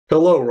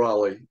Hello,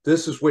 Raleigh.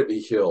 This is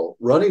Whitney Hill,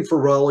 running for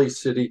Raleigh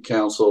City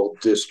Council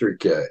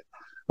District A.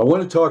 I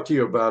want to talk to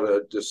you about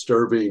a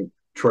disturbing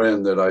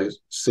trend that I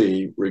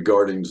see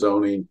regarding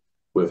zoning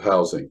with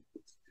housing.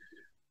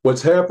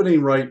 What's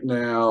happening right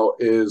now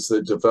is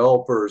that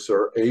developers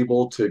are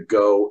able to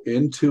go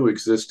into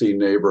existing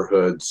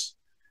neighborhoods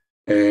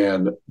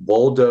and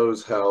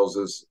bulldoze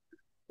houses.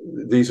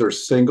 These are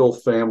single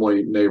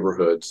family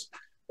neighborhoods,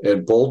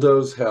 and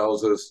bulldoze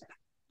houses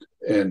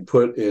and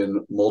put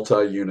in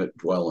multi-unit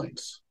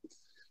dwellings.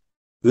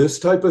 This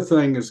type of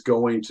thing is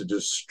going to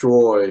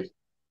destroy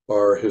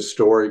our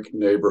historic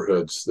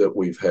neighborhoods that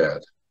we've had.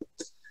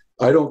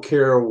 I don't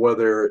care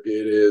whether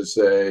it is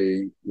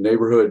a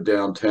neighborhood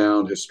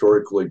downtown,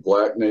 historically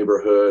Black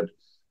neighborhood,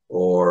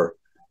 or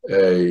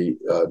a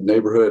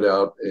neighborhood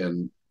out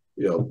in,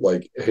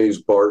 like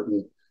Hayes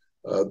Barton.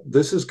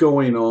 This is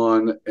going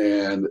on,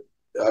 and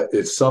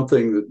it's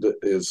something that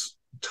is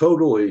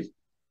totally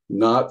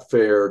not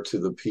fair to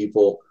the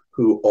people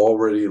who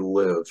already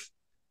live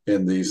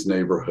in these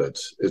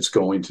neighborhoods. It's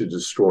going to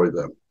destroy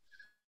them.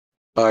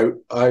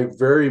 I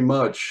very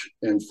much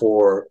am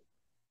for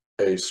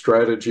a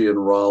strategy in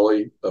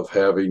Raleigh of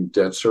having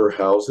denser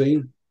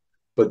housing,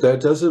 but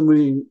that doesn't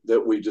mean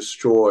that we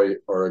destroy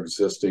our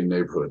existing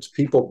neighborhoods.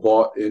 People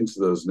bought into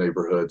those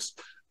neighborhoods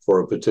for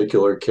a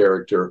particular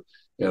character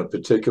and a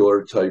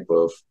particular type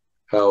of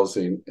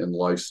housing and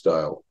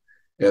lifestyle,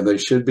 and they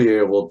should be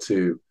able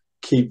to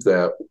keep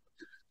that.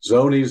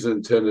 Zoning is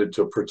intended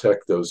to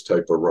protect those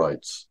type of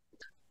rights.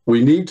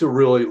 We need to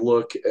really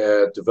look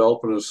at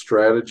developing a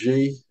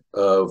strategy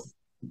of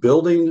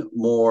building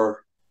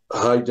more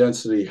high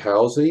density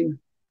housing,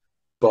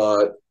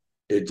 but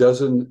it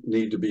doesn't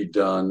need to be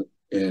done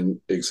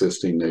in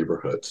existing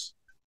neighborhoods.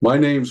 My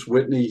name's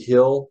Whitney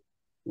Hill,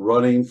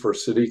 running for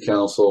City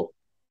Council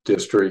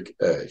District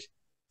A.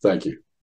 Thank you.